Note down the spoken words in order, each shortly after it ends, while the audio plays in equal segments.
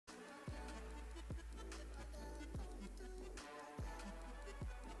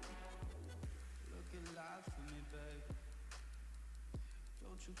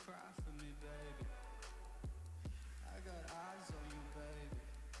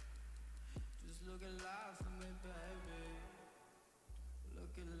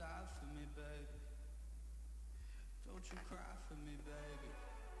Won't you cry for me, baby?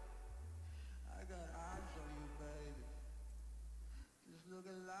 I got eyes on you, baby. Just look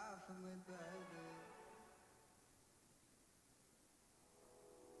alive for me, baby.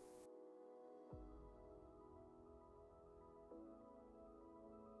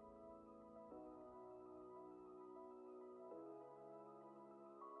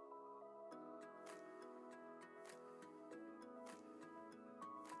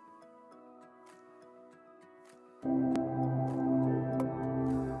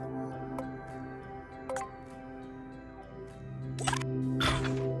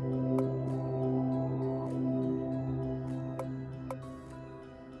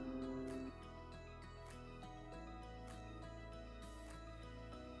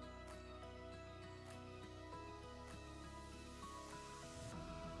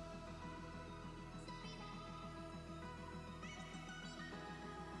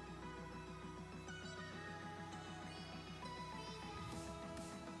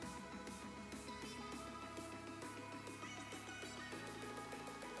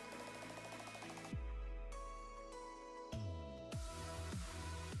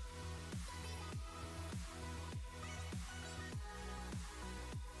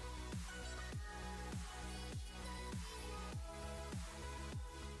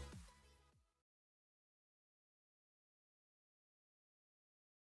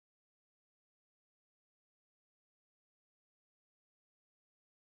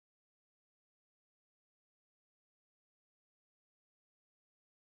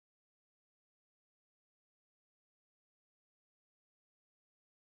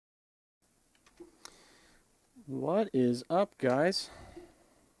 What is up, guys?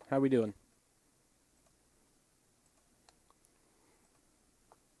 How we doing?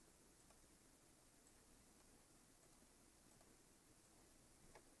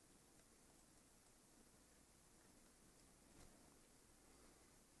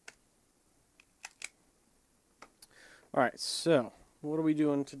 Alright, so what are we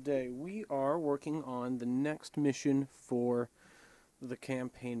doing today? We are working on the next mission for the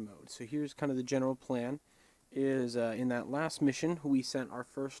campaign mode. So here's kind of the general plan. Is in that last mission, we sent our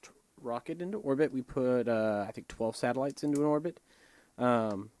first rocket into orbit. We put, I think, 12 satellites into an orbit.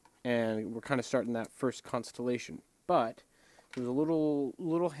 And we're kind of starting that first constellation. But there was a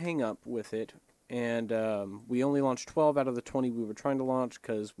little hang-up with it. And we only launched 12 out of the 20 we were trying to launch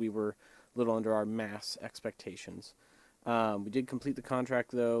because we were a little under our mass expectations. We did complete the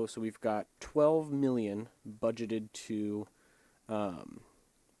contract, though, so we've got 12 million budgeted to our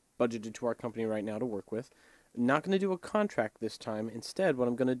company right now to work with. Not going to do a contract this time. Instead, what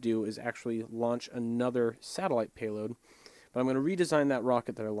I'm going to do is actually launch another satellite payload. But I'm going to redesign that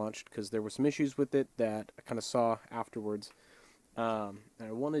rocket that I launched because there were some issues with it that I kind of saw afterwards. And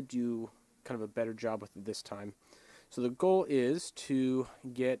I want to do kind of a better job with it this time. So the goal is to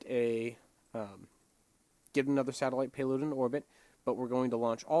get another satellite payload in orbit, but we're going to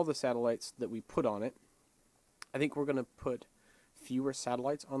launch all the satellites that we put on it. I think we're going to put fewer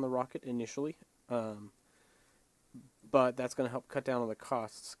satellites on the rocket initially, but that's going to help cut down on the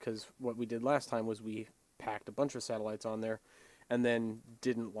costs, because what we did last time was we packed a bunch of satellites on there and then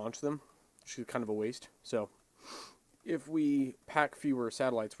didn't launch them, which is kind of a waste. So if we pack fewer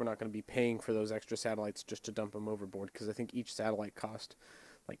satellites, we're not going to be paying for those extra satellites just to dump them overboard, because I think each satellite cost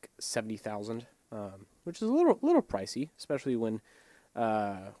like 70,000, which is a little pricey, especially when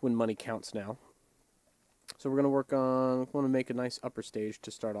money counts now. So we're going to make a nice upper stage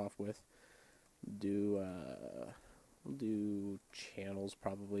to start off with. We'll do channels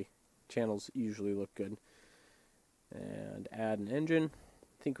probably. Channels usually look good. And add an engine.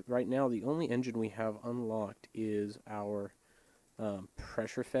 I think right now the only engine we have unlocked is our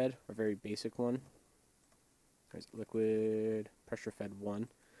pressure fed, a very basic one. There's liquid pressure fed 1.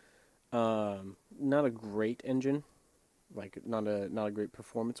 Not a great engine, like not a great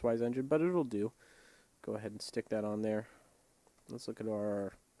performance wise engine, but it'll do. Go ahead and stick that on there. Let's look at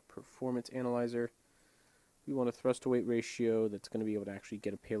our performance analyzer. We want a thrust to weight ratio that's going to be able to actually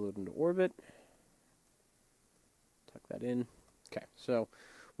get a payload into orbit. Tuck that in. Okay, so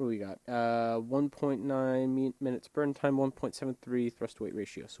what do we got? 1.9 minutes burn time, 1.73 thrust to weight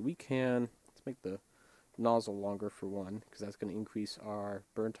ratio. So we can, let's make the nozzle longer for one, because that's going to increase our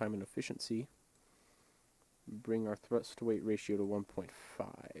burn time and efficiency. Bring our thrust to weight ratio to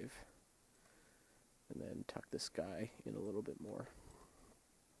 1.5. And then tuck this guy in a little bit more.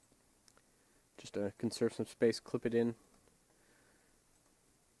 Just to conserve some space, clip it in.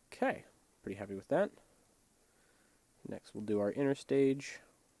 Okay, pretty happy with that. Next we'll do our inner stage.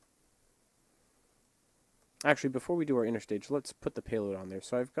 Actually, before we do our inner stage, let's put the payload on there.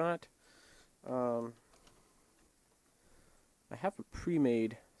 So I've got I have a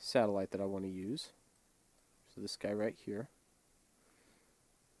pre-made satellite that I want to use. So this guy right here.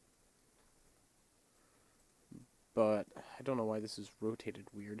 But I don't know why this is rotated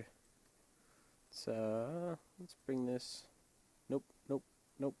weird. Let's bring this. Nope, nope,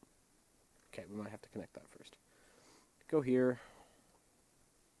 nope. Okay, we might have to connect that first. Go here.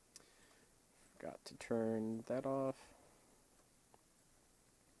 Forgot to turn that off.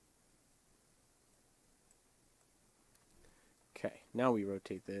 Okay, now we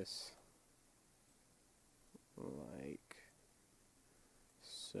rotate this like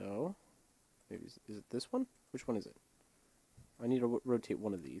so. Maybe is it this one? Which one is it? I need to rotate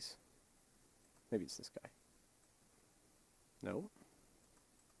one of these. Maybe it's this guy. No.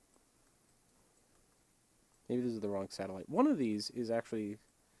 Maybe this is the wrong satellite. One of these is actually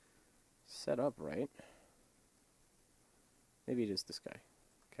set up right. Maybe it is this guy.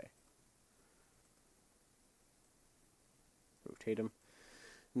 Okay. Rotate him.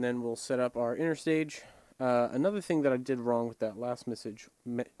 And then we'll set up our interstage. Another thing that I did wrong with that last mission,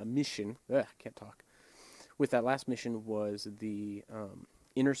 can't talk. With that last mission was the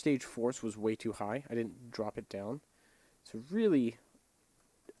interstage force was way too high. I didn't drop it down. So really,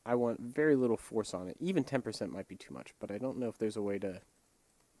 I want very little force on it. Even 10% might be too much, but I don't know if there's a way to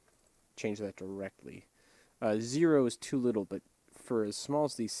change that directly. 0 is too little, but for as small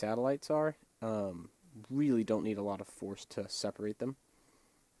as these satellites are, really don't need a lot of force to separate them.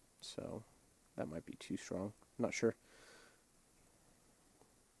 So that might be too strong. I'm not sure.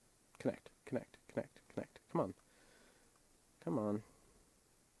 Connect, connect, connect, connect. Come on. Come on.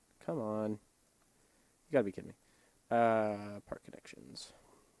 Come on. You gotta be kidding me. Part connections.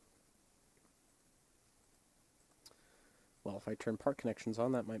 Well, if I turn part connections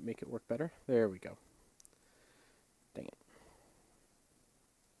on, that might make it work better. There we go. Dang it.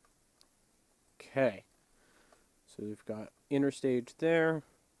 Okay. So we've got interstage there.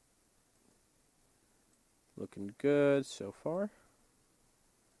 Looking good so far.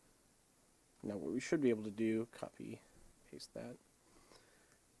 Now what we should be able to do, copy, paste that.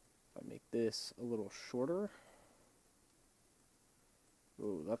 If I make this a little shorter.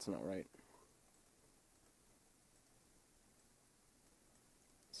 Oh, that's not right.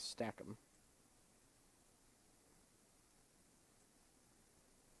 Stack them.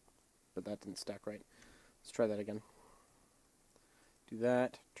 But that didn't stack right. Let's try that again. Do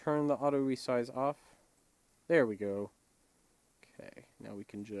that. Turn the auto resize off. There we go. Okay, now we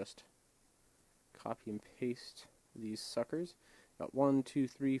can just copy and paste these suckers. Got 1, 2,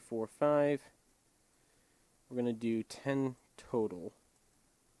 3, 4, 5. We're going to do 10 total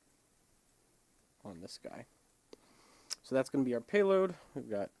on this guy. So that's going to be our payload. We've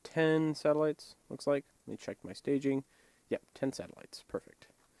got 10 satellites, looks like. Let me check my staging. Yep, 10 satellites. Perfect.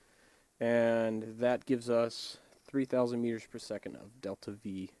 And that gives us 3,000 meters per second of delta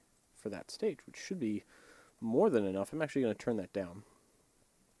V for that stage, which should be more than enough. I'm actually going to turn that down.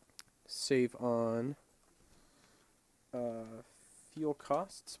 Save on fuel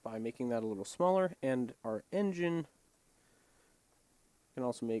costs by making that a little smaller, and our engine can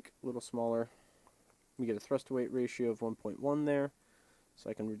also make a little smaller. We get a thrust to weight ratio of 1.1 there, so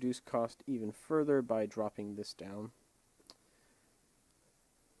I can reduce cost even further by dropping this down.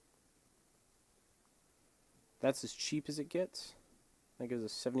 That's as cheap as it gets. That gives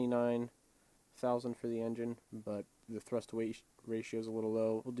us 79,000 for the engine, but the thrust to weight ratio is a little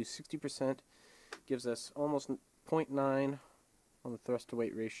low. We'll do 60%, gives us almost 0.9 on the thrust to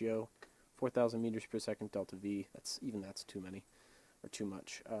weight ratio, 4,000 meters per second delta V. That's too many, or too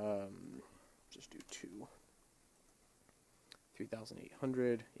much. Just do 2.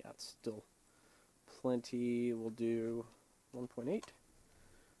 3,800. Yeah, it's still plenty. We'll do 1.8,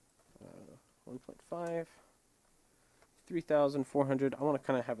 1.5, 3,400. I want to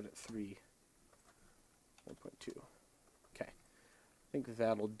kind of have it at 3. 1.2. Okay. I think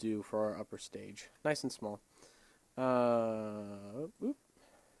that'll do for our upper stage. Nice and small. Do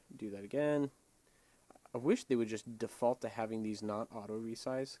that again. I wish they would just default to having these not auto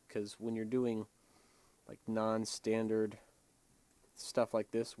resize, because when you're doing like non-standard stuff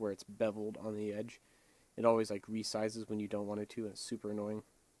like this where it's beveled on the edge, it always like resizes when you don't want it to, and it's super annoying.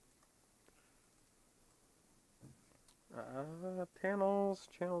 Panels,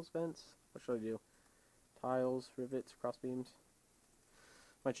 channels, vents. What should I do? Tiles, rivets, crossbeams.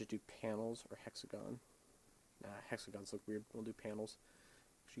 Might just do panels or hexagon. Nah, hexagons look weird. We'll do panels.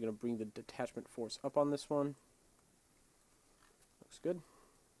 Actually going to bring the detachment force up on this one. Looks good.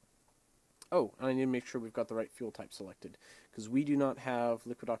 Oh, and I need to make sure we've got the right fuel type selected, because we do not have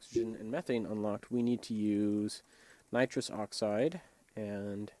liquid oxygen and methane unlocked. We need to use nitrous oxide,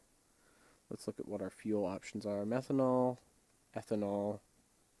 and let's look at what our fuel options are. Methanol,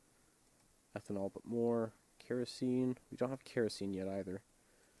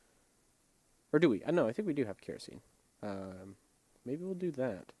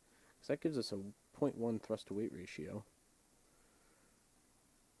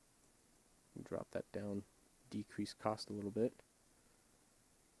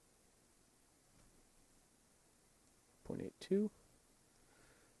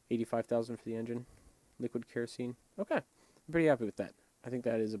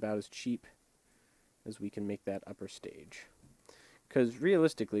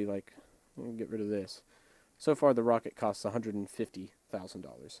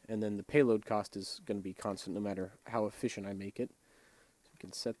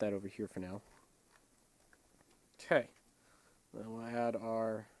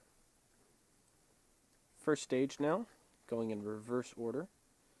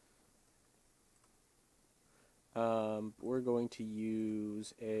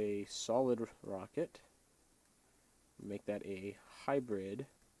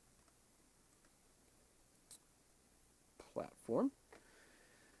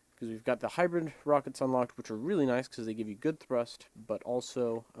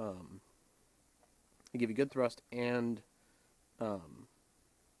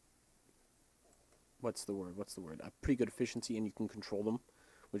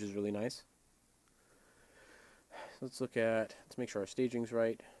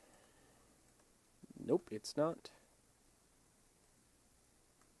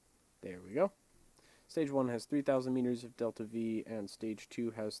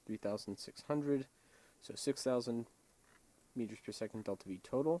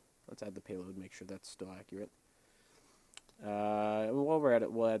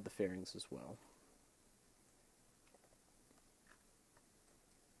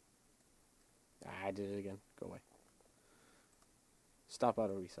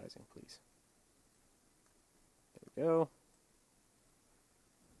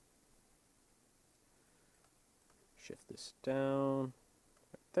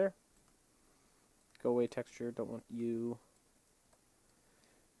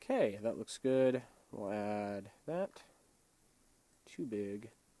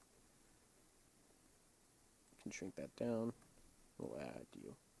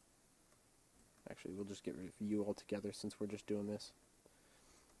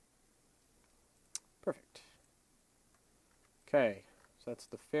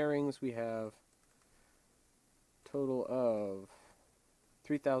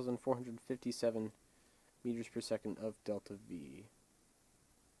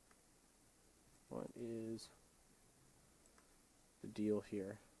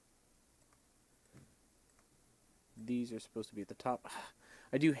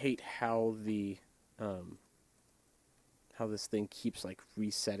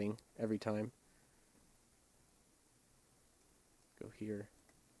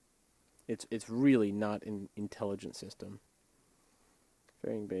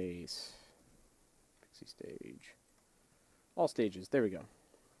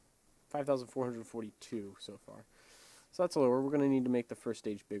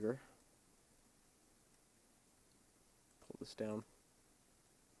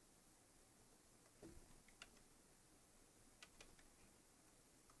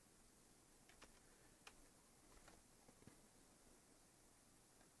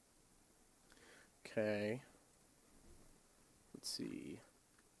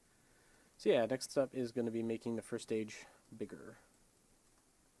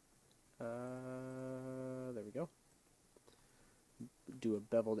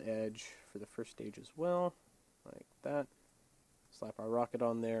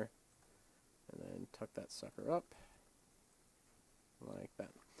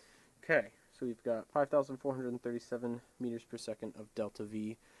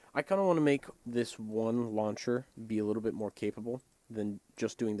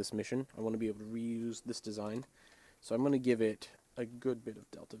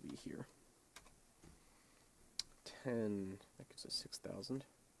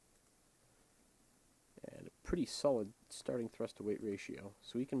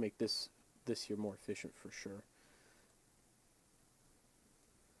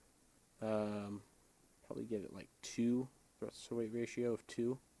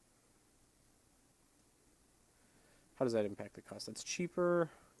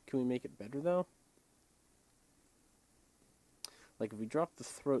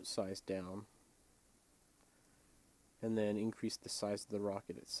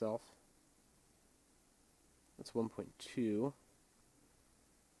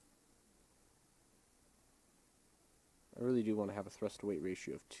 I really do want to have a thrust to weight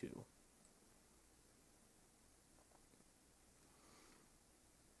ratio of 2.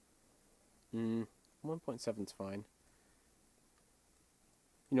 1.7 is fine.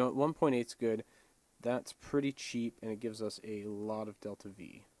 You know what, 1.8 is good. That's pretty cheap, and it gives us a lot of delta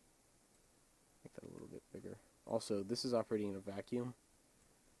V. Make that a little bit bigger. Also, this is operating in a vacuum,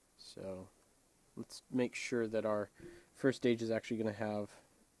 so let's make sure that our first stage is actually going to have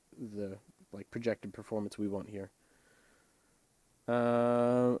the projected performance we want here.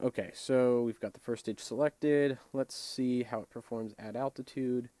 Okay, so we've got the first stage selected. Let's see how it performs at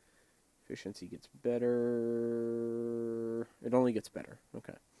altitude. Efficiency gets better. It only gets better.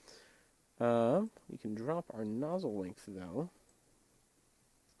 Okay. We can drop our nozzle length, though.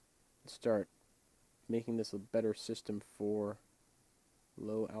 Start making this a better system for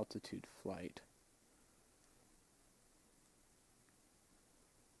low altitude flight.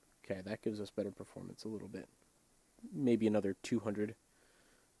 Okay, that gives us better performance a little bit. Maybe another 200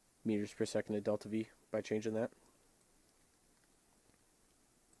 meters per second of delta V by changing that.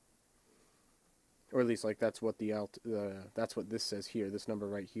 Or at least that's what that's what this says here, this number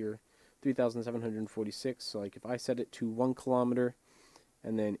right here, 3,746. So if I set it to 1 kilometer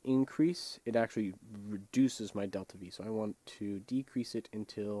and then increase, it actually reduces my delta V. So I want to decrease it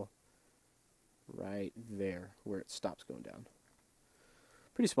until right there where it stops going down.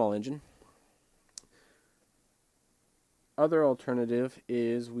 Pretty small engine. Other alternative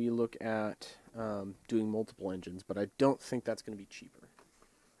is we look at doing multiple engines, but I don't think that's going to be cheaper.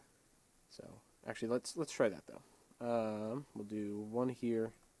 So actually, let's try that though. We'll do 1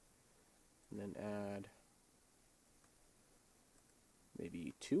 here, and then add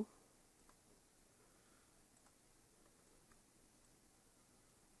maybe 2.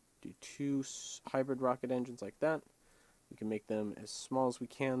 Do 2 hybrid rocket engines like that. We can make them as small as we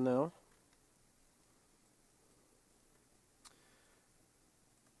can though.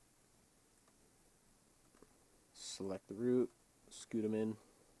 Select the route, scoot them in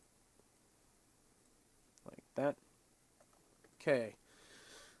like that. Okay,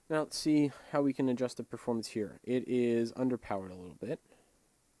 now let's see how we can adjust the performance here. It is underpowered a little bit.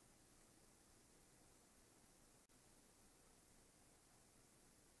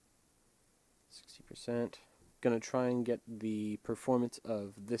 %. Gonna try and get the performance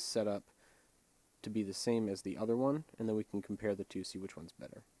of this setup to be the same as the other one, and then we can compare the two, see which one's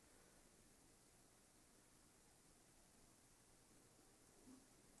better.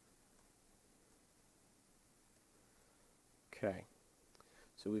 Okay,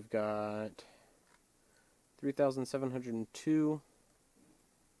 so we've got 3,702,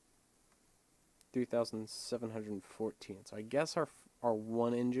 3,714. So I guess our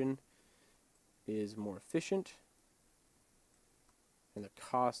one engine is more efficient, and the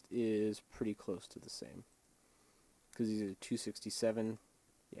cost is pretty close to the same because these are 267.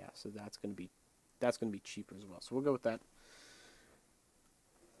 Yeah, so that's gonna be cheaper as well. So we'll go with that.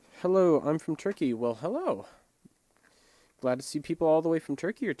 Hello, I'm from Turkey. Well, hello. Glad to see people all the way from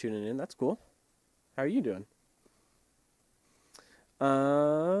Turkey are tuning in. That's cool. How are you doing?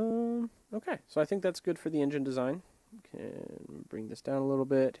 Okay, so I think that's good for the engine design. Can bring this down a little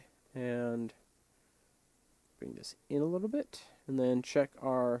bit and bring this in a little bit, and then check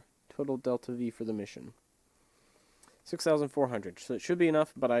our total delta V for the mission. 6,400. So it should be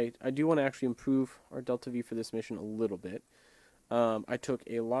enough, but I do want to actually improve our delta V for this mission a little bit. I took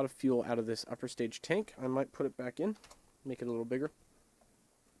a lot of fuel out of this upper stage tank. I might put it back in, make it a little bigger.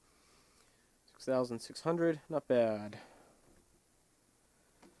 6,600, not bad.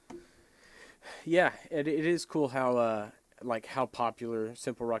 Yeah, it is cool how how popular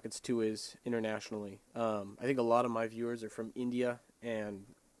SimpleRockets 2 is internationally. I think a lot of my viewers are from India and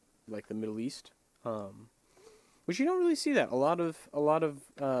the Middle East, which you don't really see that. A lot of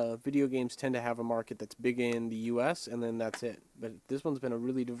video games tend to have a market that's big in the U.S. and then that's it. But this one's been a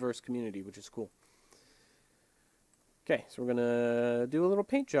really diverse community, which is cool. Okay, so we're gonna do a little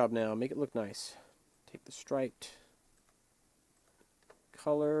paint job now. Make it look nice. Take the striped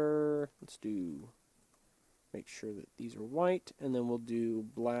color. Make sure that these are white, and then we'll do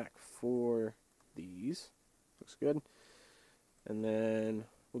black for these. Looks good. And then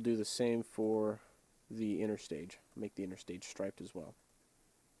we'll do the same for the inner stage. Make the inner stage striped as well.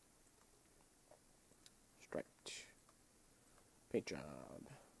 Striped. Paint job.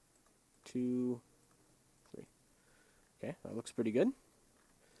 2, 3. Okay, that looks pretty good.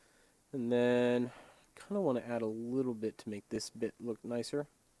 And then kind of want to add a little bit to make this bit look nicer.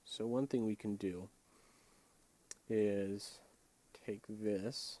 So one thing we can do is take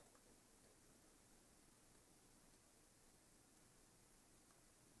this,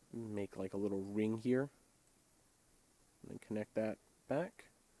 make a little ring here, And then connect that back.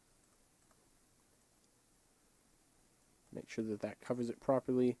 Make sure that that covers it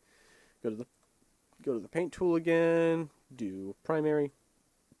properly. Go to the paint tool again. Do primary.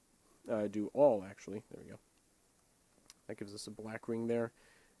 Do all, actually. There we go. That gives us a black ring there.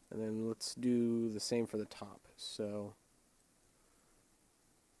 And then let's do the same for the top. So,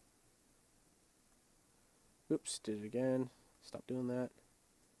 oops, did it again. Stop doing that.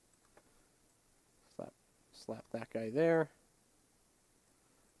 Slap that guy there.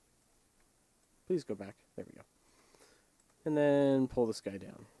 Please go back. There we go. And then pull this guy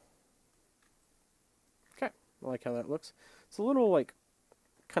down. Okay, I like how that looks. It's a little, like,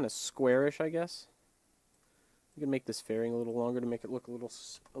 kind of squarish, I guess. You can make this fairing a little longer to make it look a little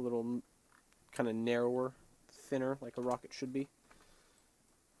kind of narrower, thinner, like a rocket should be.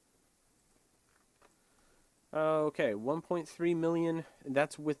 Okay, 1.3 million.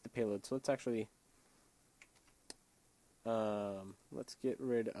 That's with the payload. So let's actually let's get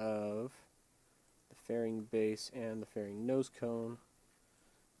rid of the fairing base and the fairing nose cone,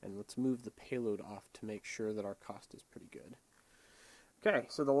 and let's move the payload off to make sure that our cost is pretty good. Okay,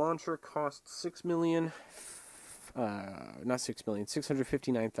 so the launcher costs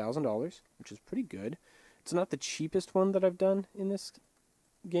 $659,000, which is pretty good. It's not the cheapest one that I've done in this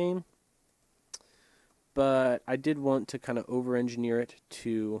game, but I did want to kind of over-engineer it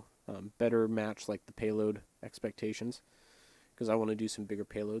to better match like the payload expectations, because I want to do some bigger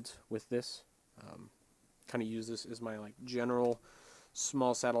payloads with this. Kind of use this as my like general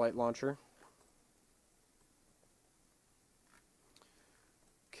small satellite launcher.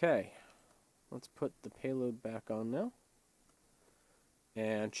 Okay, let's put the payload back on now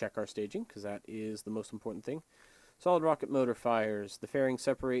and check our staging, because that is the most important thing. Solid rocket motor fires. The fairing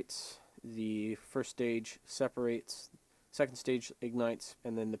separates. The first stage separates. Second stage ignites,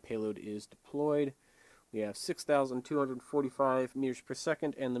 and then the payload is deployed. We have 6,245 meters per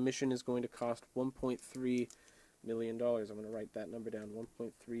second, and the mission is going to cost $1.3 million. I'm going to write that number down,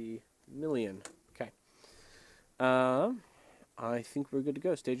 1.3 million. Okay. I think we're good to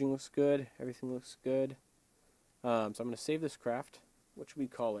go. Staging looks good. Everything looks good. So I'm going to save this craft. What should we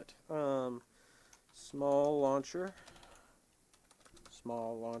call it? Small launcher.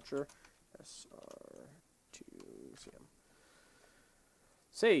 Small launcher. SR2CM.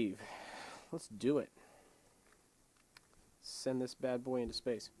 Save. Let's do it. Send this bad boy into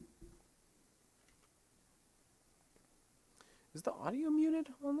space. Is the audio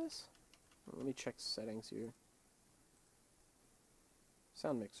muted on this? Let me check settings here.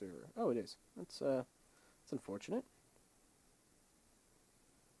 Sound mixer. Oh, it is. That's unfortunate.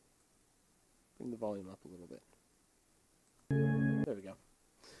 Bring the volume up a little bit. There we go.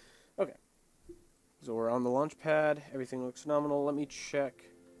 Okay. So we're on the launch pad. Everything looks phenomenal. Let me check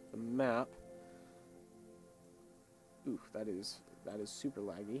the map. Ooh, that is super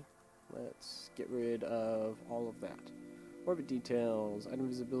laggy. Let's get rid of all of that. Orbit details, item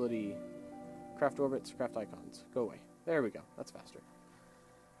visibility, craft orbits, craft icons. Go away. There we go. That's faster.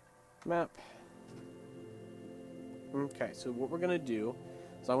 Map. Okay, so what we're going to do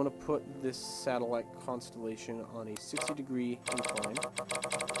is I want to put this satellite constellation on a 60-degree incline.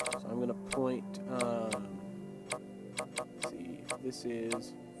 So I'm going to point, let's see, this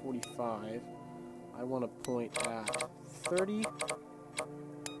is 45. I want to point at 30.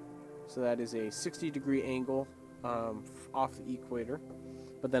 So that is a 60-degree angle off the equator.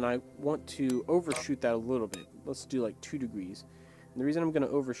 But then I want to overshoot that a little bit. Let's do like 2 degrees. And the reason I'm going to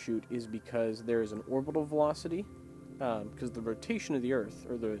overshoot is because there is an orbital velocity, because the rotation of the Earth,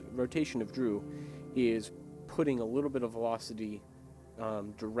 or the rotation of Drew, is putting a little bit of velocity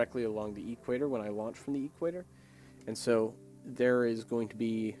directly along the equator when I launch from the equator. And so there is going to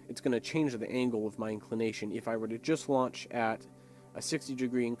be, it's going to change the angle of my inclination. If I were to just launch at a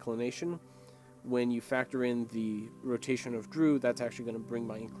 60-degree inclination, when you factor in the rotation of Drew, that's actually going to bring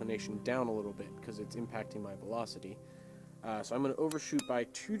my inclination down a little bit because it's impacting my velocity. So I'm going to overshoot by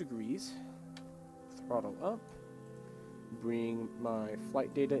 2 degrees, throttle up, bring my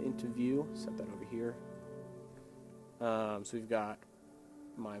flight data into view, set that over here. So we've got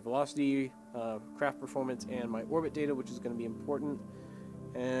my velocity, craft performance, and my orbit data, which is going to be important.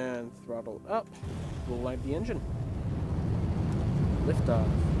 And throttle up, we'll light the engine. Liftoff.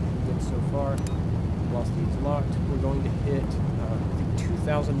 Good so far. Velocity is locked. We're going to hit, I think,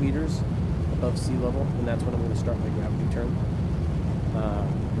 2,000 meters above sea level, and that's when I'm going to start my gravity turn.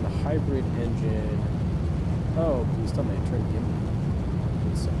 And the hybrid engine. Oh, please tell me I turned gimbal.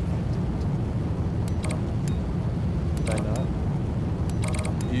 Did I not?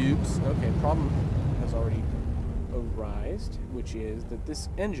 Oops. Okay, problem has already arisen, which is that this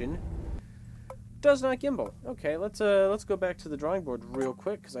engine Does not gimbal. Okay, let's go back to the drawing board real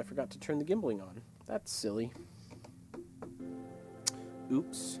quick because I forgot to turn the gimbaling on. That's silly.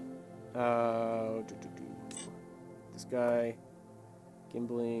 Oops. This guy,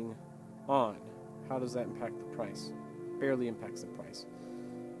 gimbaling on. How does that impact the price? Barely impacts the price.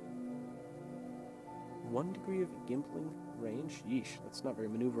 1 degree of gimbaling range? Yeesh, that's not very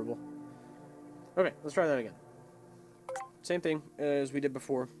maneuverable. Okay, let's try that again. Same thing as we did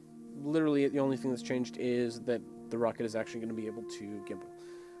before. Literally, the only thing that's changed is that the rocket is actually going to be able to gimbal.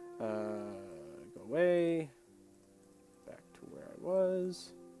 Go away. Back to where I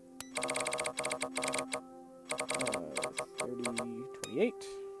was. 30, 28.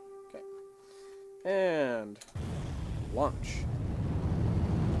 Okay. And launch.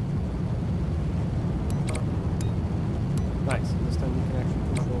 Nice. This time we can actually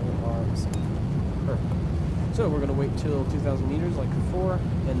control our ascent. Perfect. So we're going to wait till 2,000 meters like before,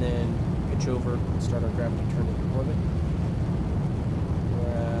 and then pitch over and start our gravity turn into orbit.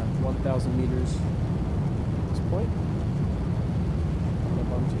 We're at 1,000 meters at this point. Coming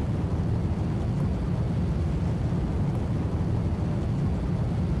up on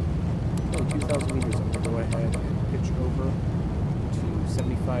 2. Okay, 2,000 meters. I'm going to go ahead and pitch over to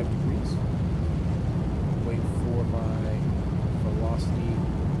 75 degrees. Wait for my velocity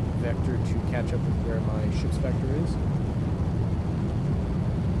vector to catch up with where my ship's vector is.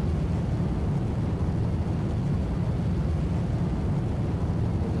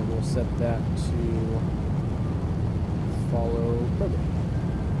 And then we'll set that to follow program.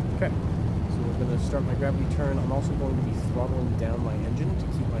 Okay, so we're going to start my gravity turn. I'm also going to be throttling down my engine to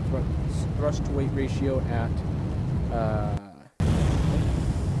keep my thrust to weight ratio at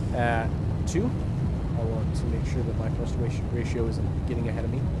 2. I want to make sure that my thrust to weight ratio isn't getting ahead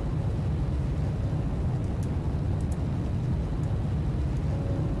of me.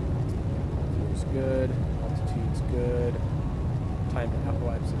 Good, altitude's good, time to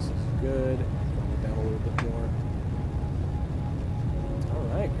apoapsis is good, going down a little bit more.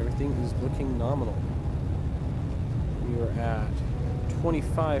 Alright, everything is looking nominal. We are at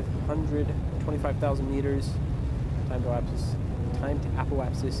 25,000 meters. Time to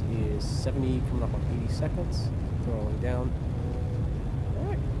apoapsis is 70, coming up on 80 seconds. Throttling down.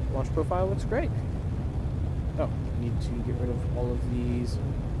 Alright, launch profile looks great. Oh, I need to get rid of all of these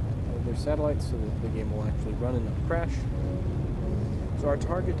their satellites so that the game will actually run and not crash. So our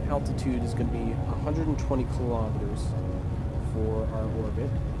target altitude is going to be 120 kilometers for our orbit.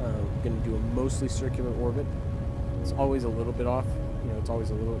 We're going to do a mostly circular orbit. It's always a little bit off, you know, it's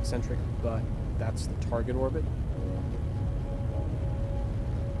always a little eccentric, but that's the target orbit.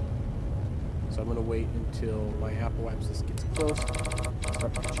 So I'm going to wait until my apoapsis gets close.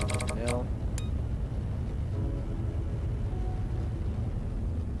 Start pitching over now.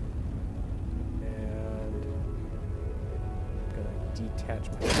 Detach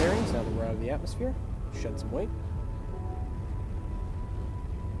my bearings now that we're out of the atmosphere. Shed some weight.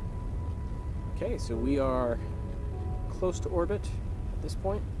 Okay, so we are close to orbit at this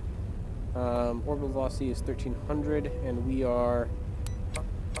point. Orbital velocity is 1,300, and we are...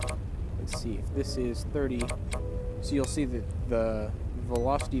 Let's see, if this is 30... So you'll see that the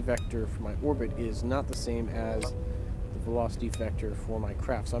velocity vector for my orbit is not the same as the velocity vector for my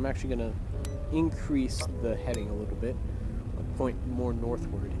craft. So I'm actually going to increase the heading a little bit. Point more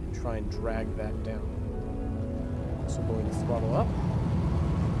northward and try and drag that down. So going to throttle up.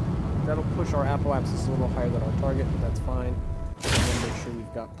 That'll push our apoapsis a little higher than our target, but that's fine. And then make sure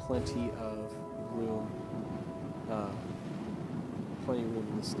we've got plenty of room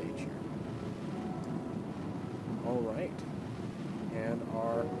in the stage here. Alright. And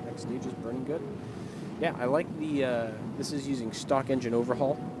our next stage is burning good. Yeah, I like the, this is using stock engine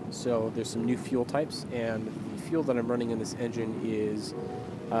overhaul, so there's some new fuel types, and the fuel that I'm running in this engine is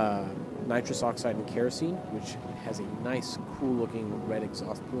nitrous oxide and kerosene, which has a nice, cool-looking red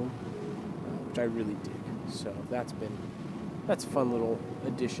exhaust plume, which I really dig. So that's a fun little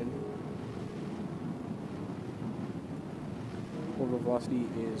addition. Orbital velocity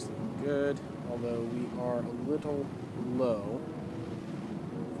is good, although we are a little low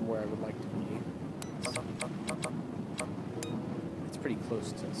from where I would like to be. It's pretty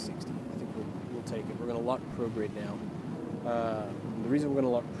close to 60. I think we'll take it. We're going to lock prograde now. The reason we're going to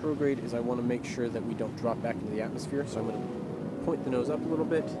lock prograde is I want to make sure that we don't drop back into the atmosphere, so I'm going to point the nose up a little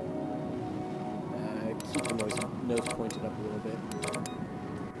bit. Keep the nose pointed up a little bit.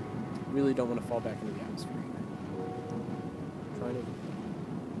 Really don't want to fall back into the atmosphere either. Trying to...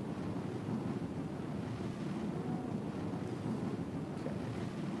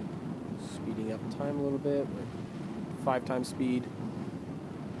 Speeding up time a little bit, 5 times speed.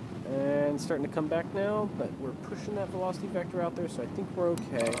 And starting to come back now, but we're pushing that velocity vector out there, so I think we're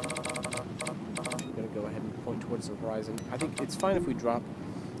okay. I'm going to go ahead and point towards the horizon. I think it's fine if we drop,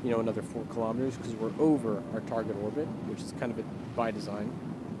 you know, another 4 kilometers, because we're over our target orbit, which is kind of by design.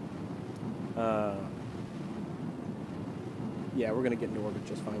 Yeah, we're going to get into orbit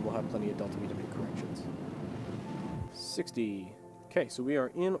just fine. We'll have plenty of delta V to make corrections. 60. Okay, so we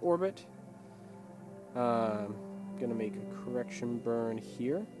are in orbit. Going to make a correction burn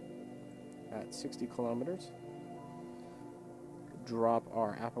here at 60 kilometers. Drop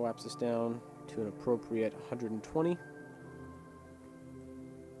our apoapsis down to an appropriate 120.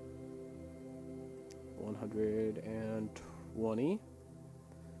 120.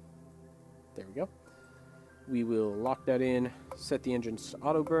 There we go. We will lock that in, set the engines to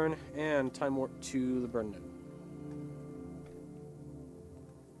auto burn, and time warp to the burn node.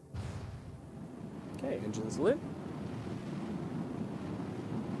 Okay, engines lit.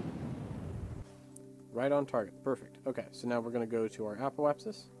 Right on target. Perfect. Okay, so now we're going to go to our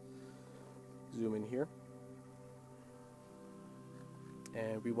apoapsis. Zoom in here.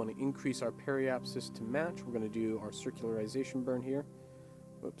 And we want to increase our periapsis to match. We're going to do our circularization burn here.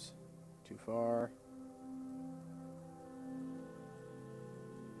 Whoops. Too far.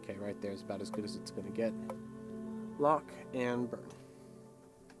 Okay, right there is about as good as it's going to get. Lock and burn.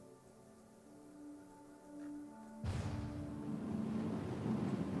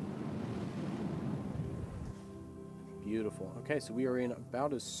 Beautiful. Okay, so we are in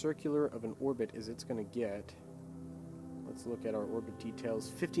about as circular of an orbit as it's going to get. Let's look at our orbit details.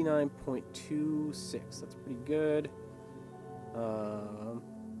 59.26. That's pretty good.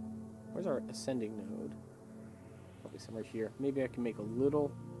 Where's our ascending node? Probably somewhere here. Maybe I can make a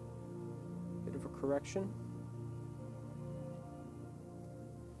little bit of a correction.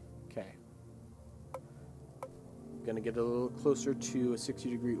 Okay. I'm going to get a little closer to a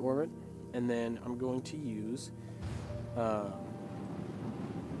 60-degree orbit, and then I'm going to use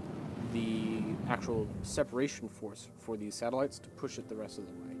the actual separation force for these satellites to push it the rest of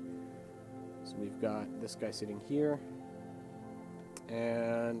the way. So we've got this guy sitting here,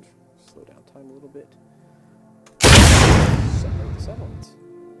 and slow down time a little bit. Separate the satellites.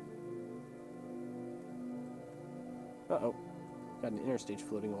 Uh-oh. Got an interstage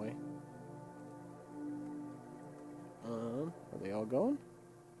floating away. Are they all going?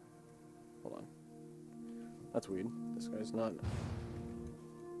 Hold on. That's weird. This guy's not...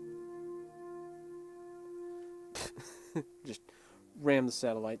 Just ram the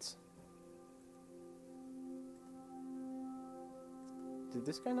satellites. Did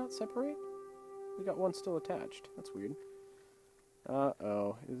this guy not separate? We got one still attached. That's weird.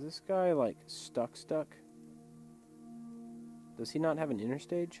 Uh-oh. Is this guy, like, stuck? Does he not have an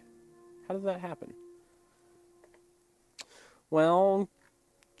interstage? How did that happen? Well,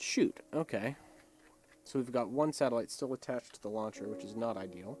 shoot. Okay. So we've got one satellite still attached to the launcher, which is not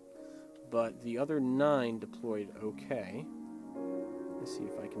ideal. But the other 9 deployed okay. Let's see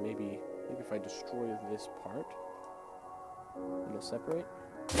if I can maybe if I destroy this part, it'll separate.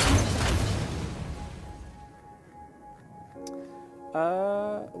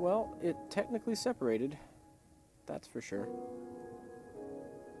 Well, it technically separated. That's for sure.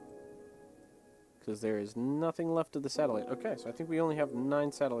 Because there is nothing left of the satellite. Okay, so I think we only have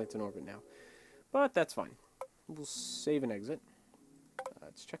 9 satellites in orbit now. But that's fine. We'll save and exit.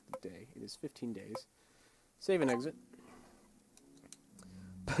 Let's check the day. It is 15 days. Save and exit.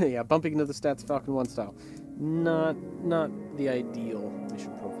 Yeah, bumping into the stats Falcon 1 style. Not the ideal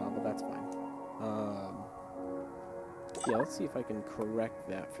mission profile, but that's fine. Yeah, let's see if I can correct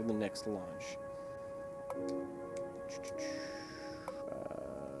that for the next launch.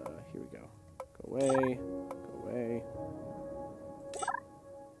 Here we go. Go away. Go away.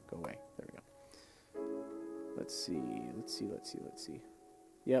 Go away. There we go. Let's see.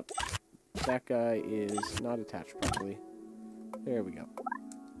 Yep. That guy is not attached properly. There we go.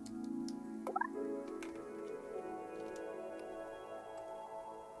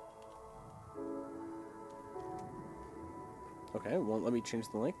 Okay, it won't let me change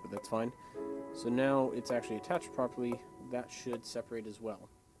the length, but that's fine. So now it's actually attached properly. That should separate as well.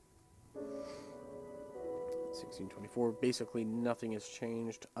 1624. Basically nothing has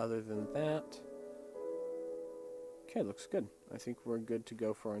changed other than that. Okay, looks good. I think we're good to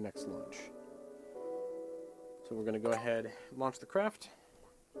go for our next launch. So we're going to go ahead and launch the craft.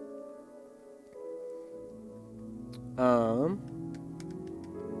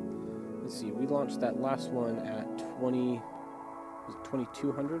 Let's see, we launched that last one at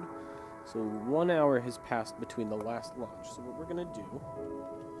 2200? So 1 hour has passed between the last launch. So what we're going to do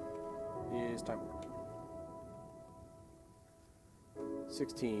is time warp.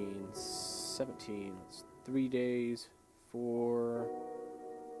 16, 17, that's 3 days, 4,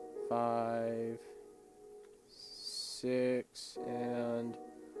 5, 6, and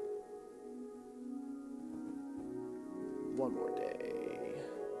one more day,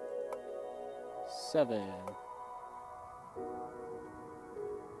 7.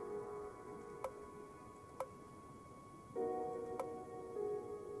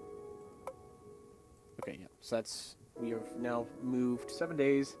 Okay, yeah, so that's, we have now moved 7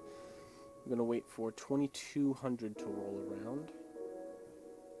 days. I'm going to wait for 2200 to roll around.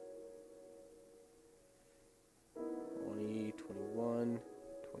 20, 21,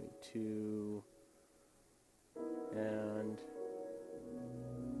 22, and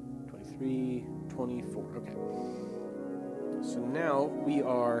 23, 24. Okay. So now we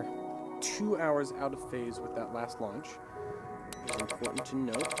are 2 hours out of phase with that last launch. It's important to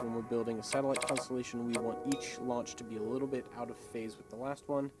note when we're building a satellite constellation, we want each launch to be a little bit out of phase with the last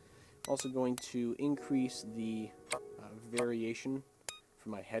one. Also going to increase the variation for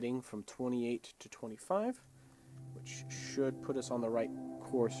my heading from 28 to 25, which should put us on the right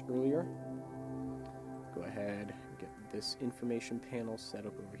course earlier. Go ahead and get this information panel set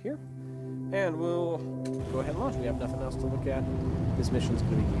up over here, and we'll go ahead and launch. We have nothing else to look at. This mission's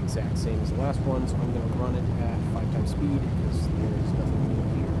going to be the exact same as the last one, so I'm going to run it at 5 times speed because there's nothing new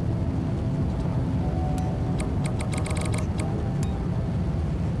here.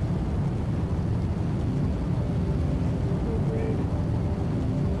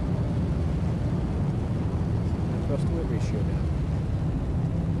 Thrust to weight ratio down.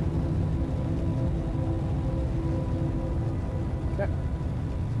 Okay.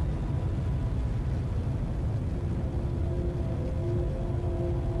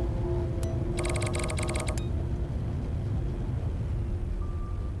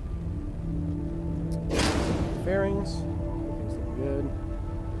 Bearings. Everything's looking good.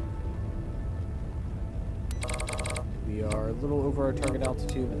 We are a little over our target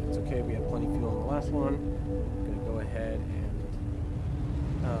altitude, but that's okay. We had plenty of fuel in the last one. I'm going to go ahead and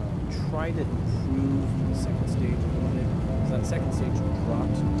try to improve the second stage a little bit. So that second stage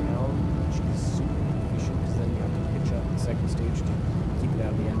dropped down, which is super inefficient because then you have to pitch up the second stage to keep it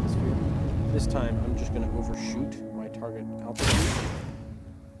out of the atmosphere. This time I'm just going to overshoot my target altitude.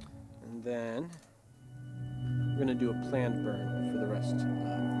 And then we're going to do a planned burn for the rest of the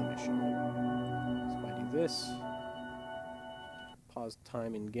mission. So if I do this, pause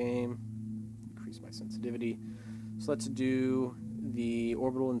time in game, increase my sensitivity. So let's do the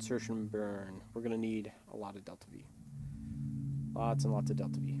orbital insertion burn. We're going to need a lot of delta V. Lots and lots of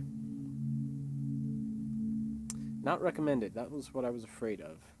delta V. Not recommended. That was what I was afraid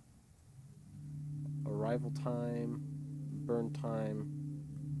of. Arrival time, burn time.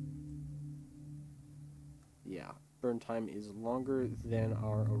 Yeah, burn time is longer than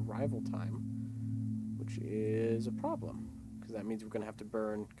our arrival time, which is a problem, because that means we're going to have to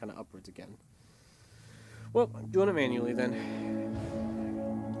burn kind of upwards again. Well, I'm doing it manually then.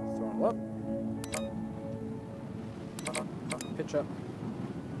 Throttle up. Pitch up.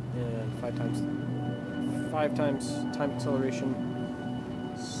 And 5 times time acceleration.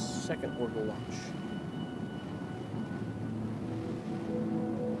 Second orbital launch.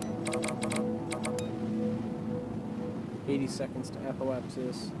 $80 seconds to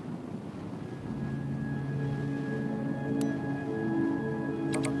apoapsis.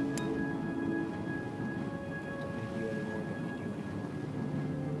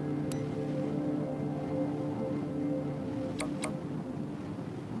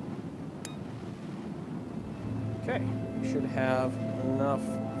 Okay, we should have enough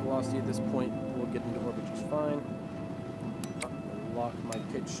velocity at this point. We'll get into orbit just fine. I'll lock my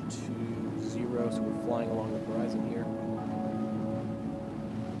pitch to 0, so we're flying along the horizon here.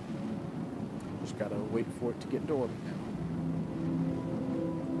 Just gotta wait for it to get into orbit now.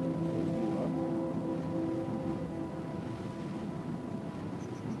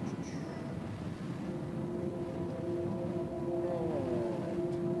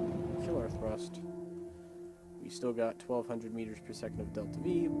 And kill our thrust. We still got 1200 meters per second of delta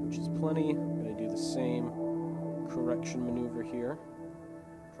V, which is plenty. I'm going to do the same correction maneuver here.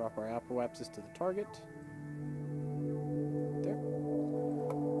 Drop our apoapsis to the target. There.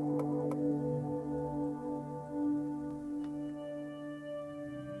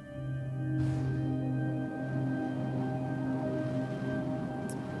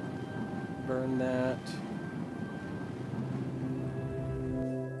 Burn that.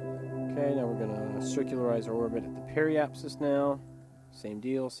 Okay, now we're going to circularize our orbit at the periapsis now. Same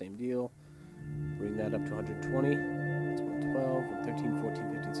deal, same deal. Bring that up to 120. That's 112, 113,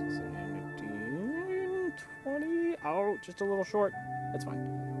 14, 15, 16, 17, 18, 20. Oh, just a little short. That's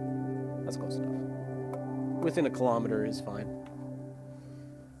fine. That's close enough. Within a kilometer is fine.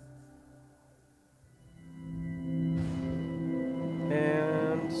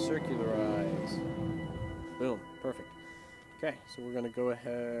 And circularize. Boom. Perfect. Okay, so we're going to go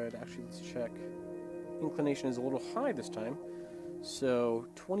ahead. Actually, let's check. Inclination is a little high this time. So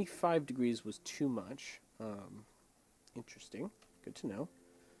 25 degrees was too much. Interesting. Good to know.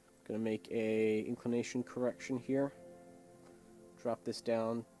 Going to make a inclination correction here. Drop this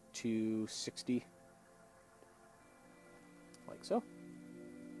down to 60. Like so.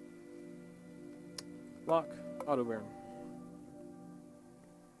 Lock. Auto burn.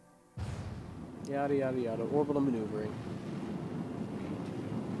 Yada yada yada. Orbital maneuvering.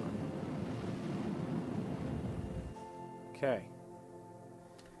 Okay.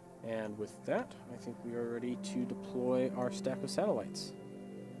 And with that, I think we are ready to deploy our stack of satellites.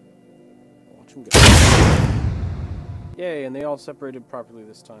 Watch them go. Yay, and they all separated properly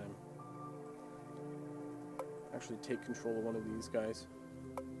this time. Actually take control of one of these guys.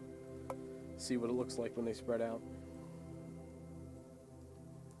 See what it looks like when they spread out.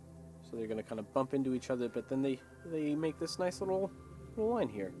 So they're going to kind of bump into each other, but then they make this nice little line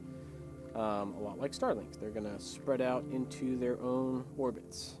here. A lot like Starlink. They're going to spread out into their own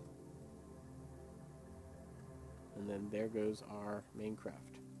orbits. And then there goes our main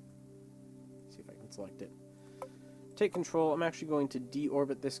craft. See if I can select it. Take control. I'm actually going to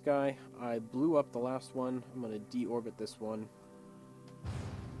deorbit this guy. I blew up the last one. I'm going to deorbit this one.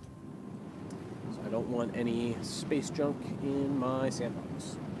 So I don't want any space junk in my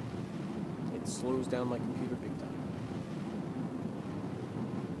sandbox. It slows down my computer big time.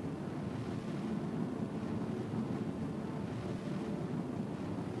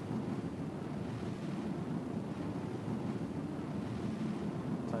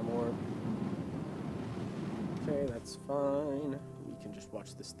 Okay, that's fine. We can just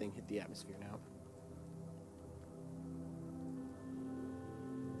watch this thing hit the atmosphere now.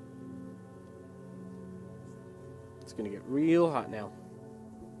 It's gonna get real hot now.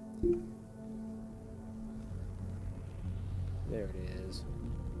 There it is.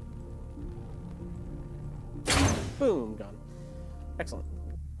 Boom, gone. Excellent.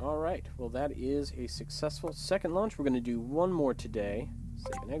 Alright, well that is a successful second launch. We're gonna do one more today.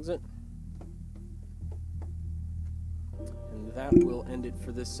 Save and exit. And that will end it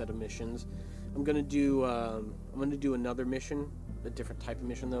for this set of missions. I'm gonna do another mission, a different type of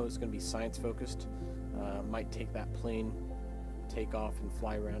mission though. It's gonna be science focused. Might take that plane, take off and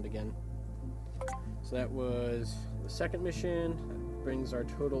fly around again. So that was the second mission. That brings our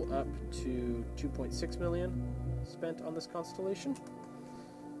total up to 2.6 million spent on this constellation.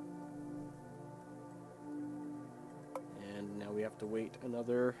 And now we have to wait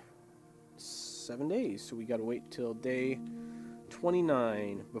another 7 days. So we got to wait till day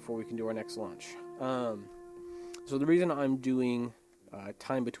 29 before we can do our next launch. So the reason I'm doing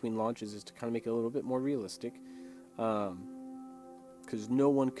time between launches is to kind of make it a little bit more realistic. Because no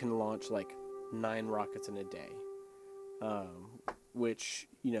one can launch like 9 rockets in a day. Which,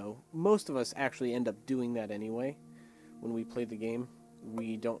 you know, most of us actually end up doing that anyway when we play the game.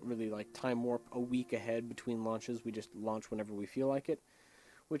 We don't really like time warp a week ahead between launches. We just launch whenever we feel like it,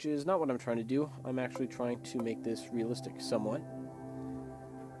 which is not what I'm trying to do. I'm actually trying to make this realistic somewhat.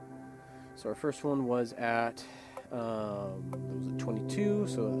 So our first one was at that was at 22,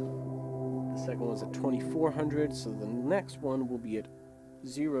 so the second one was at 2400, so the next one will be at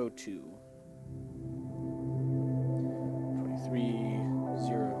 02. 23,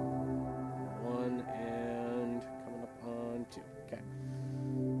 0, 1, and coming up on 2. Okay.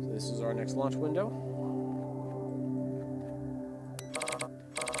 So this is our next launch window.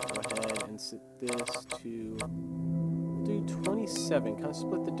 Go ahead and set this to do 27. Kind of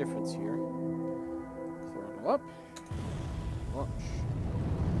split the difference here. Throttle up. Launch.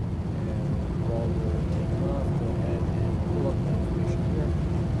 And while we're taking off, go ahead and pull up that information here.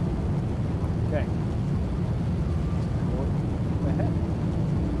 Okay. Ahead.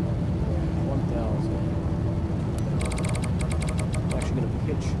 1,000. I'm actually going to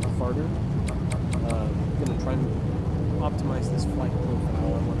pitch harder. I'm going to try and optimize this flight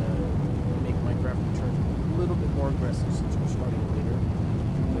profile. I want to make my gravity turn a little bit more aggressive since we're starting later.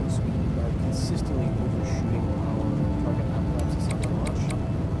 Because we are consistently overshooting our target apoapsis at launch.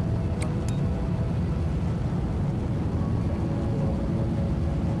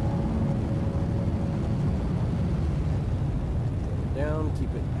 Down, keep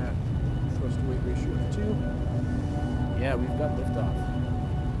it at thrust to weight ratio of 2. Yeah, we've got liftoff.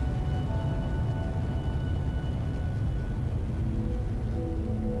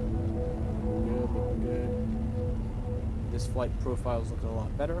 Good, looking good. this flight profile is looking a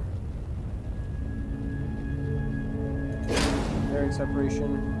lot better. Bearing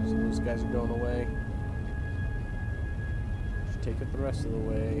separation, so those guys are going away. Should take it the rest of the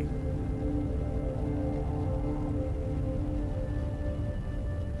way.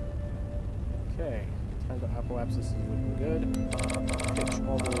 Okay, time to apoapsis is looking good. Pitch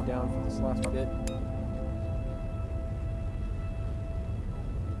all the way down for this last bit.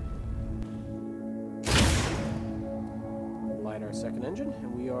 Light our second engine,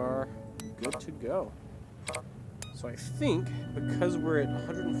 and we are good to go. So I think, because we're at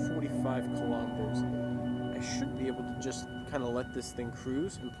 145 kilometers, I should be able to just kind of let this thing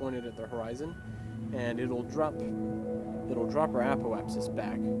cruise and point it at the horizon, and it'll drop our apoapsis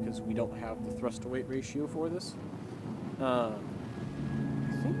back, because we don't have the thrust-to-weight ratio for this. I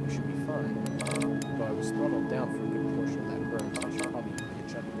think we should be fine. Though I was throttled down for a good portion of that burn, so I should probably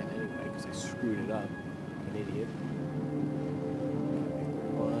pitch up again anyway, because I screwed it up. An idiot.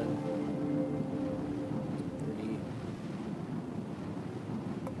 31. 30.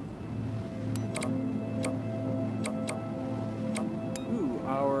 Ooh,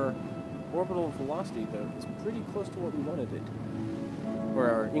 our orbital velocity, though, is pretty close to what we wanted it. Or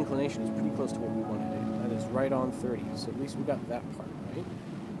our inclination is pretty close to what we wanted it. That is right on 30, so at least we got that part right.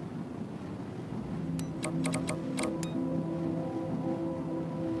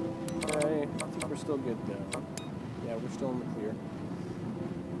 Okay, I think we're still good though. Yeah, we're still in the clear.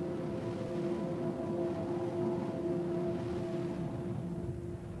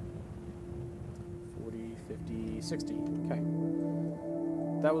 $40, $50, $60. Okay.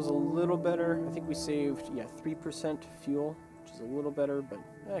 That was a little better. I think we saved, yeah, 3% fuel, which is a little better, but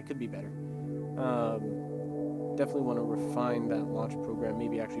it could be better. Definitely want to refine that launch program.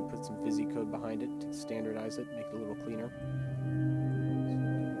 Maybe actually put some Visi code behind it to standardize it, make it a little cleaner.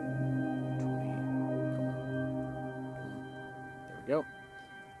 20. There we go.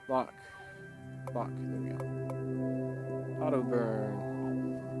 Lock. There we go. Auto burn.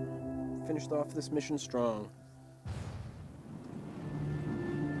 Finished off this mission strong.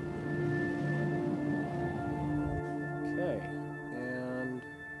 Okay, and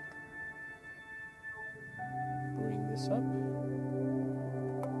bring this up.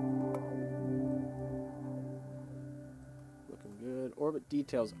 Looking good. Orbit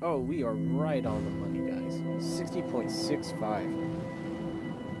details. Oh, we are right on the money, guys. 60.65. So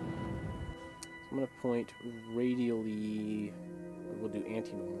I'm going to point radially, we'll do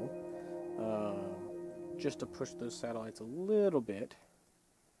anti-normal, just to push those satellites a little bit.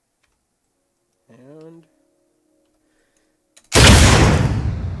 And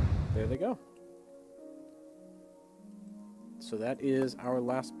there they go. So that is our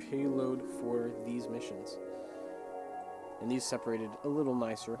last payload for these missions. And these separated a little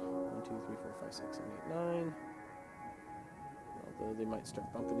nicer. 1, 2, 3, 4, 5, 6, 7, 8, 9. Although they might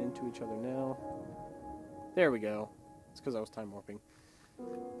start bumping into each other now. There we go. It's because I was time warping.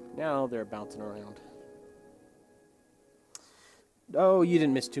 Now they're bouncing around. Oh, you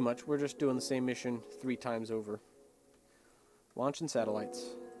didn't miss too much. We're just doing the same mission 3 times over. Launching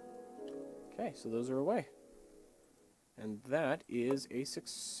satellites. Okay, so those are away. And that is a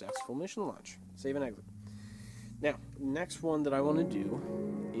successful mission launch. Save and exit. Now, next one that I want to do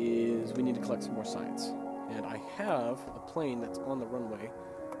is we need to collect some more science. And I have a plane that's on the runway.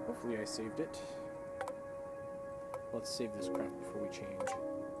 Hopefully I saved it. Let's save this crap before we change.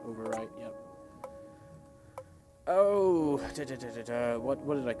 Overwrite, yep. Oh,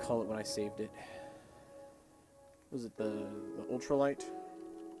 what did I call it when I saved it? Was it the ultralight?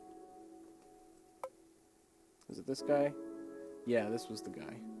 Is it this guy? Yeah, this was the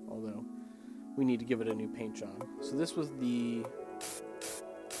guy. Although, we need to give it a new paint job. So this was the...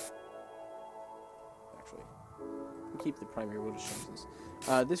 Actually, we'll keep the primary, we'll just change this.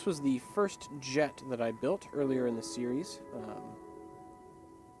 This was the first jet that I built earlier in the series. There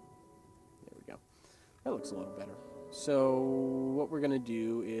we go. That looks a little better. So what we're going to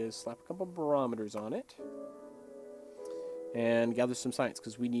do is slap a couple barometers on it and gather some science,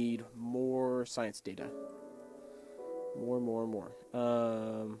 because we need more science data. More.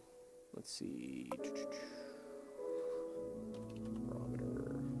 Let's see.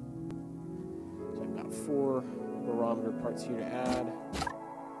 Barometer. So I've got 4 barometer parts here to add.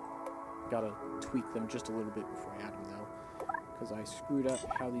 Gotta tweak them just a little bit before I add them, though, because I screwed up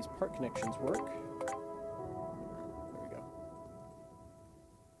how these part connections work. There we go.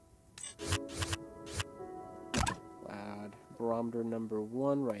 Add barometer number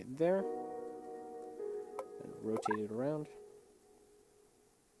 1 right there. And rotate it around.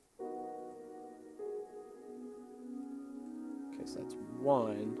 Okay, so that's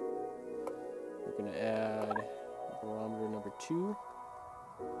 1. We're going to add Barometer number 2.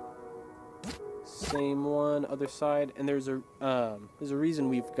 Same one, other side. And there's a reason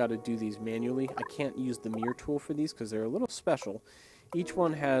we've got to do these manually. I can't use the mirror tool for these because they're a little special. Each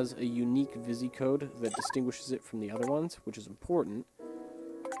one has a unique Visi code that distinguishes it from the other ones, which is important.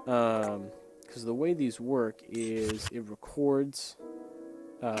 Because the way these work is it records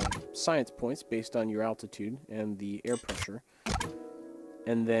science points based on your altitude and the air pressure.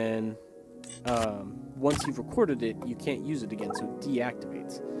 And then once you've recorded it, you can't use it again, so it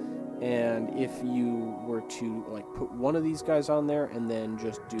deactivates. And if you were to like put one of these guys on there and then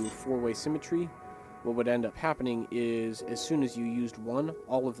just do 4-way symmetry, what would end up happening is as soon as you used one,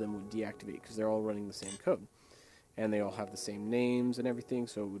 all of them would deactivate because they're all running the same code. And they all have the same names and everything,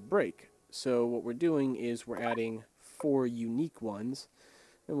 so it would break. So what we're doing is we're adding 4 unique ones,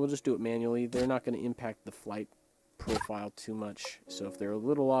 and we'll just do it manually. They're not going to impact the flight profile too much, so if they're a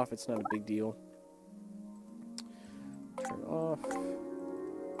little off, it's not a big deal. Turn off.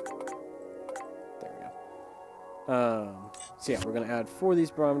 There we go. So yeah, we're going to add 4 of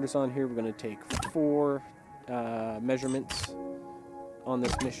these barometers on here. We're going to take 4 measurements on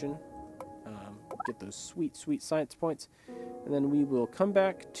this mission. Get those sweet, sweet science points. And then we will come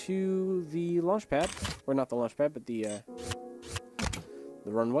back to the launch pad, or not the launch pad, but the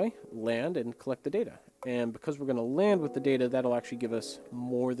runway, land, and collect the data. And because we're going to land with the data, that'll actually give us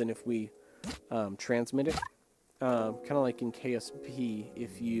more than if we transmit it. Kind of like in KSP,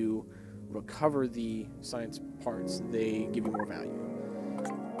 if you recover the science parts, they give you more value.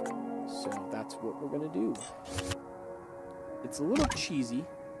 So that's what we're going to do. It's a little cheesy,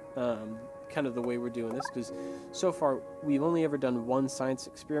 kind of the way we're doing this, because so far we've only ever done one science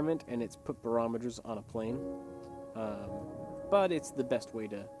experiment, and it's put barometers on a plane. But it's the best way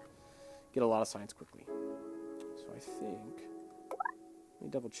to get a lot of science quickly. So I think, let me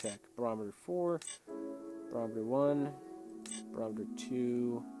double check. Barometer 4, barometer 1, barometer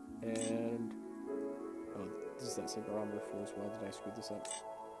 2, and oh, does that say barometer 4 as well? Did I screw this up?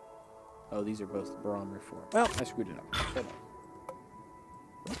 Oh, these are both barometer 4. Well, I screwed it up. Hold on.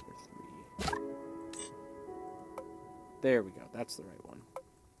 Barometer 3. There we go. That's the right one.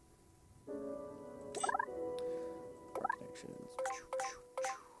 Power connections.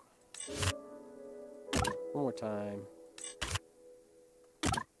 One more time.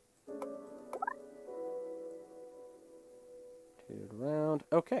 Turn it around.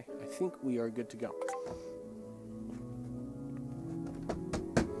 Okay, I think we are good to go.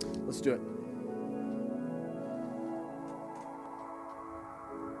 Let's do it.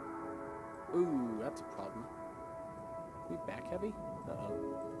 Ooh, that's a problem. Are we back heavy?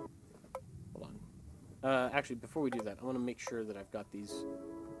 Uh-oh. Hold on. Actually, before we do that, I want to make sure that I've got these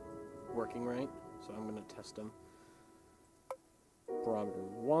working right. So I'm going to test them. Barometer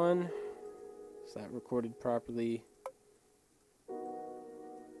 1. Is that recorded properly?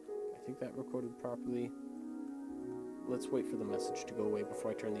 I think that recorded properly. Let's wait for the message to go away before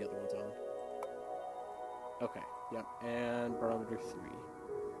I turn the other ones on. Okay, yep, and barometer 3.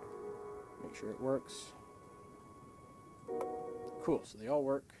 Make sure it works. Cool, so they all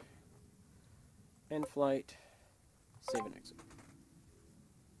work. End flight. Save and exit.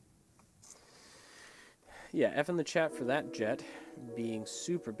 Yeah, F in the chat for that jet being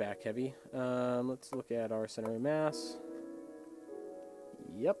super back heavy. Let's look at our center of mass.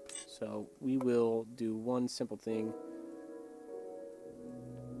 Yep, so we will do one simple thing.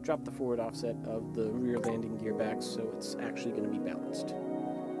 Drop the forward offset of the rear landing gear back so it's actually going to be balanced.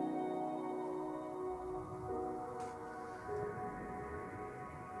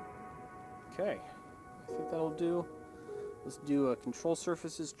 Okay, I think that'll do. Let's do a control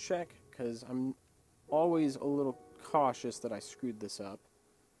surfaces check, because I'm always a little cautious that I screwed this up.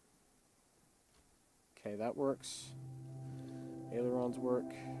 Okay, that works. Ailerons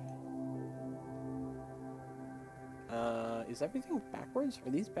work. Is everything backwards?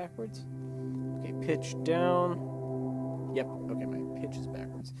 Are these backwards? Okay, pitch down. Yep, okay, my pitch is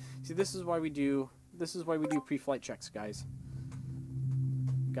backwards. See, this is why we do pre-flight checks, guys.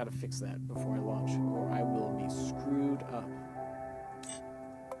 Gotta fix that before I launch, or I will be screwed up.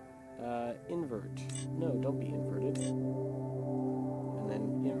 Invert. No, don't be inverted. And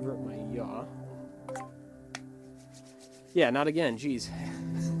then invert my yaw. Yeah, not again, jeez.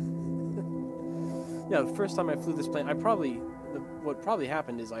 Yeah, the first time I flew this plane, what probably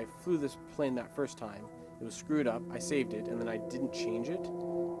happened is I flew this plane that first time. It was screwed up, I saved it, and then I didn't change it,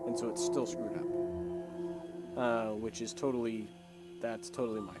 and so it's still screwed up. Which is that's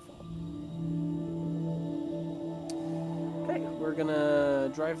totally my fault. Okay, we're gonna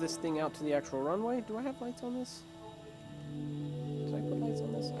drive this thing out to the actual runway. Do I have lights on this? Did I put lights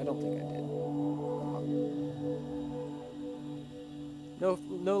on this? I don't think I did. No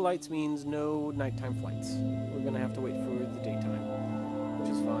lights means no nighttime flights. We're gonna have to wait for the daytime, which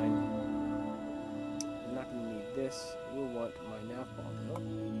is fine. I'm not gonna need this. We'll want my nav ball though.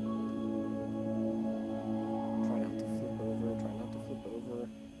 Try not to flip over. Try not to flip over.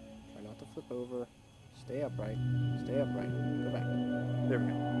 Try not to flip over. Stay upright. Stay upright. Go back. There we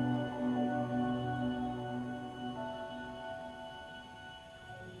go.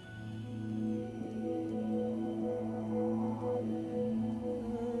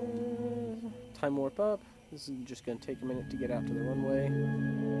 Time warp up. This is just going to take a minute to get out to the runway.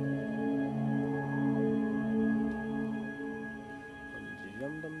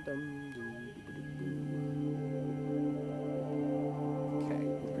 Okay,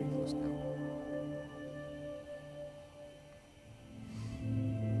 we're pretty close now.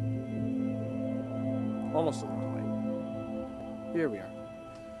 Almost to the runway. Here we are.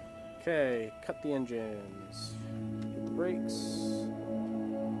 Okay, cut the engines. Hit the brakes.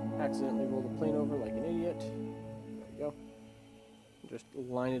 Accidentally roll the plane over like an idiot. There we go. Just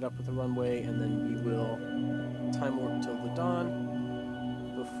line it up with the runway, and then we will time warp till the dawn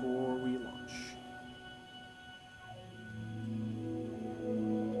before we launch.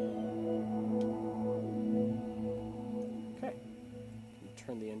 Okay.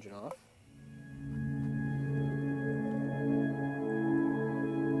 Turn the engine off.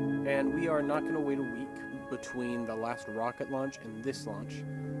 And we are not going to wait a week between the last rocket launch and this launch.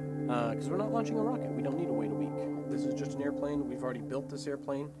 Because we're not launching a rocket. We don't need to wait a week. This is just an airplane. We've already built this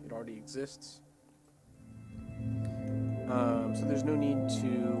airplane. It already exists. So there's no need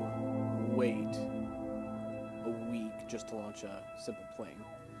to wait a week just to launch a simple plane.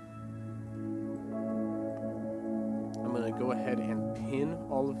 I'm going to go ahead and pin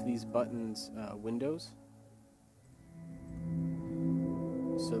all of these buttons windows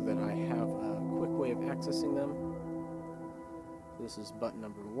so that I have a quick way of accessing them. This is button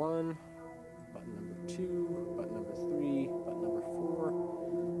number 1, button number 2, button number 3, button number 4.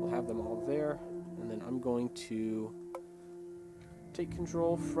 We'll have them all there, and then I'm going to take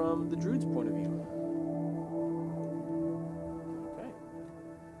control from the Druid's point of view. Okay.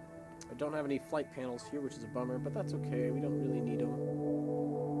 I don't have any flight panels here, which is a bummer, but that's okay. We don't really need them.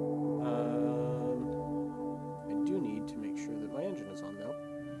 I do need to make sure that my engine is on, though.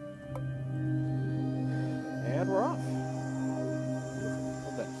 And we're off.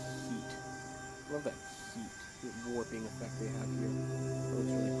 Love that heat, the warping effect they have here. That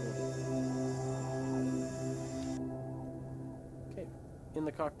looks really cool. Okay, in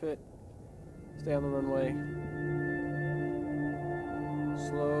the cockpit, stay on the runway.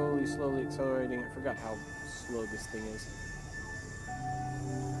 Slowly, slowly accelerating. I forgot how slow this thing is.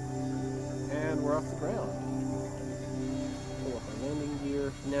 And we're off the ground. Pull up our landing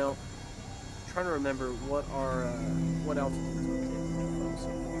gear. Now, I'm trying to remember what altitudes we're taking from so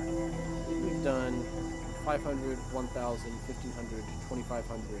far. We've done 500, 1,000, 1,500,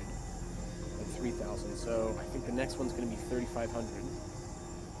 2,500, and 3,000. So I think the next one's going to be 3,500.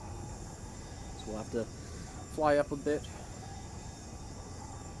 So we'll have to fly up a bit.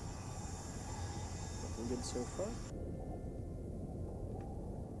 Looking good so far.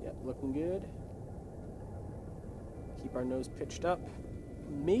 Yep, looking good. Keep our nose pitched up.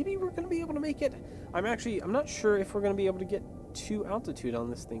 Maybe we're going to be able to make it. I'm not sure if we're going to be able to get to altitude on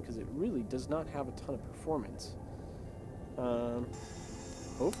this thing, because it really does not have a ton of performance.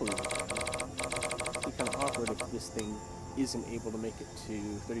 Hopefully we can. It'd be kind of awkward if this thing isn't able to make it to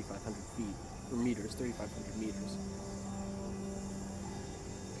 3,500 feet, or meters, 3,500 meters.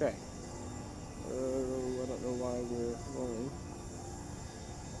 Okay. I don't know why we're rolling.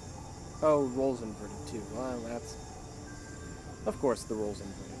 Oh, roll's inverted too. Well, that's... Of course the roll's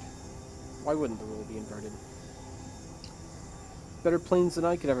inverted. Why wouldn't the roll be inverted? Better planes than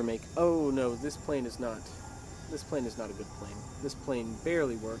I could ever make. Oh no, this plane is not a good plane. This plane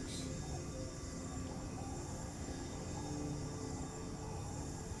barely works.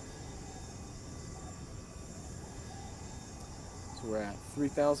 So we're at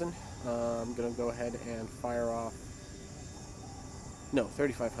 3,000. I'm gonna go ahead and fire off. No,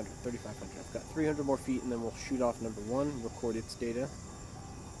 3,500. I've got 300 more feet, and then we'll shoot off number 1, record its data.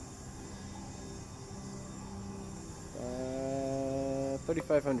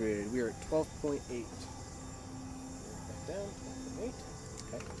 3,500. We are at 12.8. Back down. 12.8.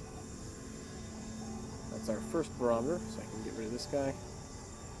 Okay. That's our first barometer, so I can get rid of this guy.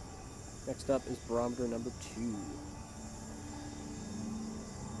 Next up is barometer number 2.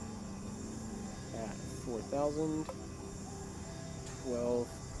 At 4,000. 12.09.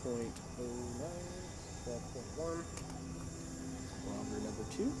 12.1. Barometer number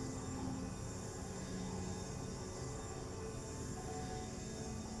 2.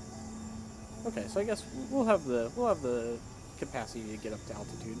 Okay, so I guess we'll have the capacity to get up to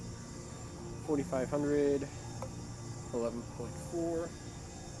altitude. 4,500, 11.4,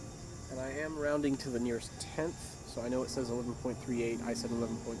 and I am rounding to the nearest tenth, so I know it says 11.38. I said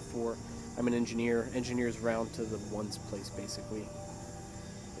 11.4. I'm an engineer. Engineers round to the ones place, basically.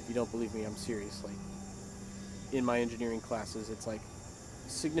 If you don't believe me, I'm serious. Like, in my engineering classes, it's like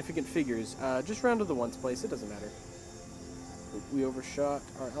significant figures. Just round to the ones place. It doesn't matter. We overshot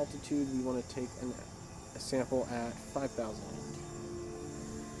our altitude. We want to take a sample at 5,000.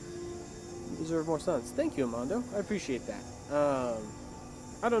 You deserve more suns. Thank you, Amando. I appreciate that.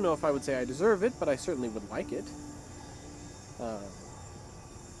 I don't know if I would say I deserve it, but I certainly would like it.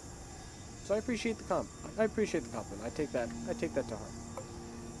 So I appreciate the I appreciate the compliment. I take that to heart.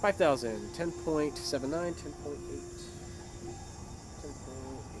 5,000, 10.79, 10.8.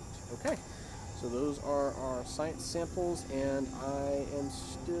 10.8. Okay. So those are our science samples, and I am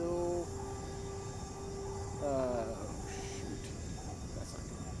still shoot. That's not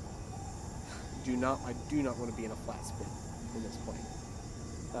good. I do not want to be in a flat spin in this plane.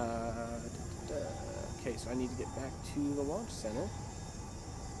 Okay, so I need to get back to the launch center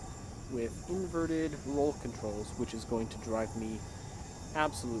with inverted roll controls, which is going to drive me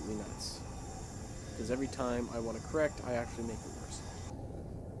absolutely nuts. Because every time I want to correct, I actually make it worse.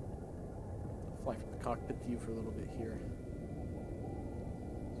 Fly from the cockpit view for a little bit here.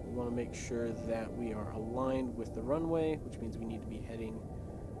 So we want to make sure that we are aligned with the runway, which means we need to be heading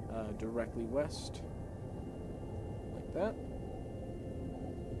directly west, like that.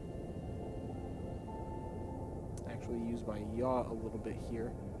 Actually use my yaw a little bit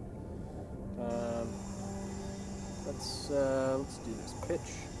here. Let's do this.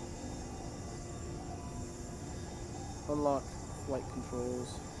 Pitch. Unlock flight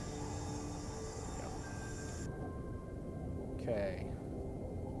controls. Okay.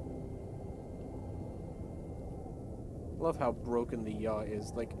 Love how broken the yaw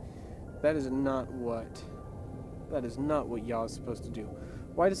is. Like, that is not what yaw is supposed to do.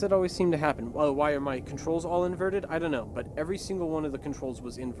 Why does that always seem to happen? Well, why are my controls all inverted? I don't know, but every single one of the controls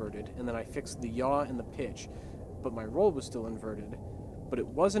was inverted, and then I fixed the yaw and the pitch, but my roll was still inverted. But it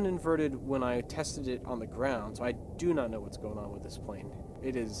wasn't inverted when I tested it on the ground, so I do not know what's going on with this plane.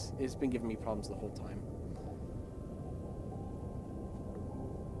 It's been giving me problems the whole time.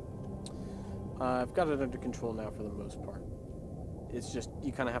 I've got it under control now for the most part. It's just,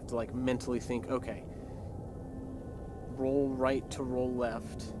 you kind of have to like mentally think, okay, roll right to roll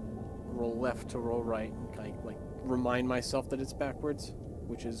left to roll right, and kind of like remind myself that it's backwards,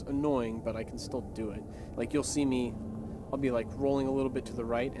 which is annoying, but I can still do it. Like, you'll see me, I'll be like rolling a little bit to the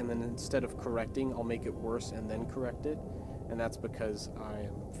right, and then instead of correcting, I'll make it worse and then correct it, and that's because I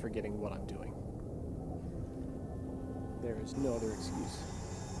am forgetting what I'm doing. There is no other excuse.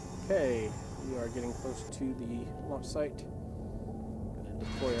 Okay, we are getting close to the launch site. Gonna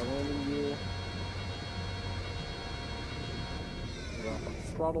deploy our landing gear. Drop our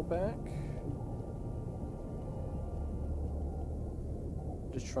throttle back.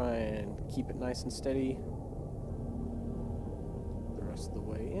 Just try and keep it nice and steady the rest of the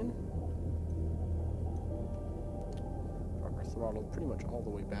way in. Drop our throttle pretty much all the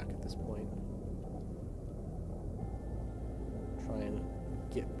way back at this point. Try and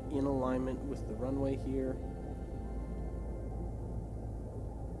get in alignment with the runway here.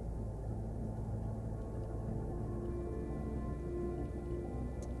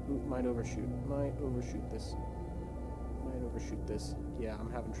 Ooh, might overshoot this. Yeah, I'm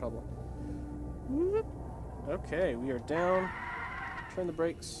having trouble. Whoop. Okay, we are down. Turn the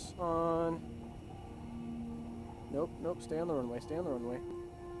brakes on. Nope, stay on the runway,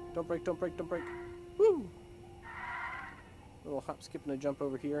 Don't brake. Woo! Little hop, skip, and a jump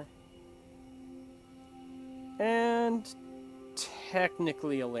over here. And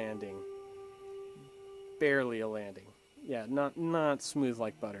technically a landing. Barely a landing. Yeah, not smooth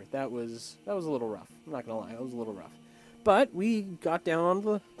like butter. That was a little rough. I'm not gonna lie, that was a little rough. But we got down on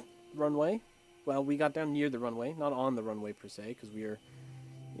the runway. Well, we got down near the runway, not on the runway per se, because we are,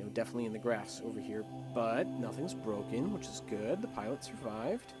 definitely in the grass over here. But nothing's broken, which is good. The pilot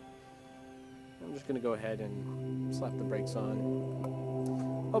survived. I'm just gonna go ahead and slap the brakes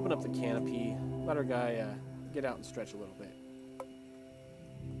on, open up the canopy, let our guy get out and stretch a little bit.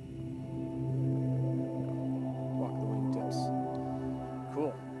 Walk the wingtips.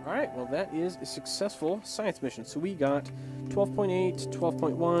 Cool. Alright, well that is a successful science mission. So we got 12.8,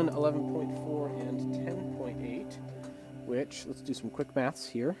 12.1, 11.4, and 10.8, which, let's do some quick maths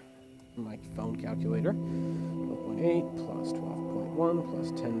here. My phone calculator. 12.8 plus 12.1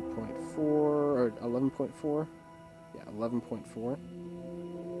 plus 10.4, or 11.4. Yeah, 11.4.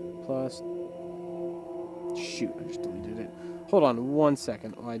 Plus Shoot, I just deleted it. Hold on 1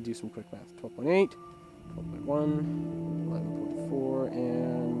 second while I do some quick math. 12.8, 12.1, 11.4,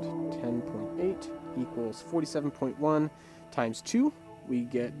 and 10.8 equals 47.1 times 2. We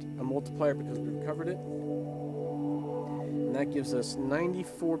get a multiplier because we recovered it. And that gives us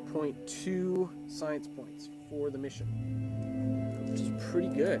 94.2 science points for the mission, which is pretty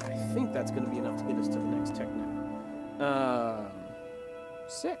good. I think that's going to be enough to get us to the next tech net.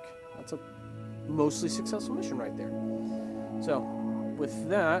 Sick. That's a mostly successful mission right there. So, with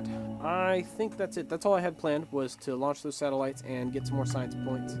that, I think that's it. That's all I had planned, was to launch those satellites and get some more science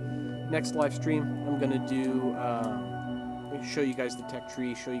points. Next live stream, I'm going to do, show you guys the tech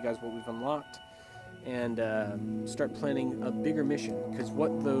tree, show you guys what we've unlocked, and start planning a bigger mission, because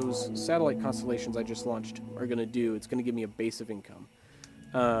what those satellite constellations I just launched are going to do, it's going to give me a base of income.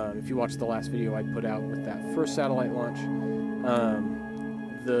 If you watched the last video I put out with that first satellite launch,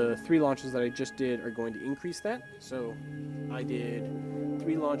 the 3 launches that I just did are going to increase that. So I did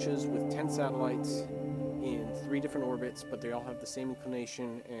 3 launches with 10 satellites in 3 different orbits, but they all have the same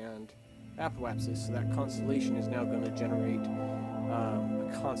inclination and apoapsis, so that constellation is now going to generate a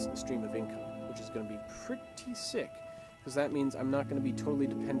constant stream of income, which is going to be pretty sick, because that means I'm not going to be totally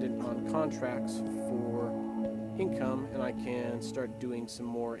dependent on contracts for income, and I can start doing some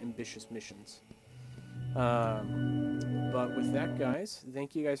more ambitious missions. But with that, guys,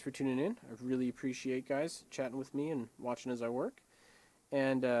 thank you guys for tuning in. I really appreciate guys chatting with me and watching as I work.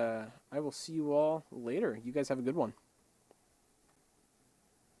 And I will see you all later. You guys have a good one.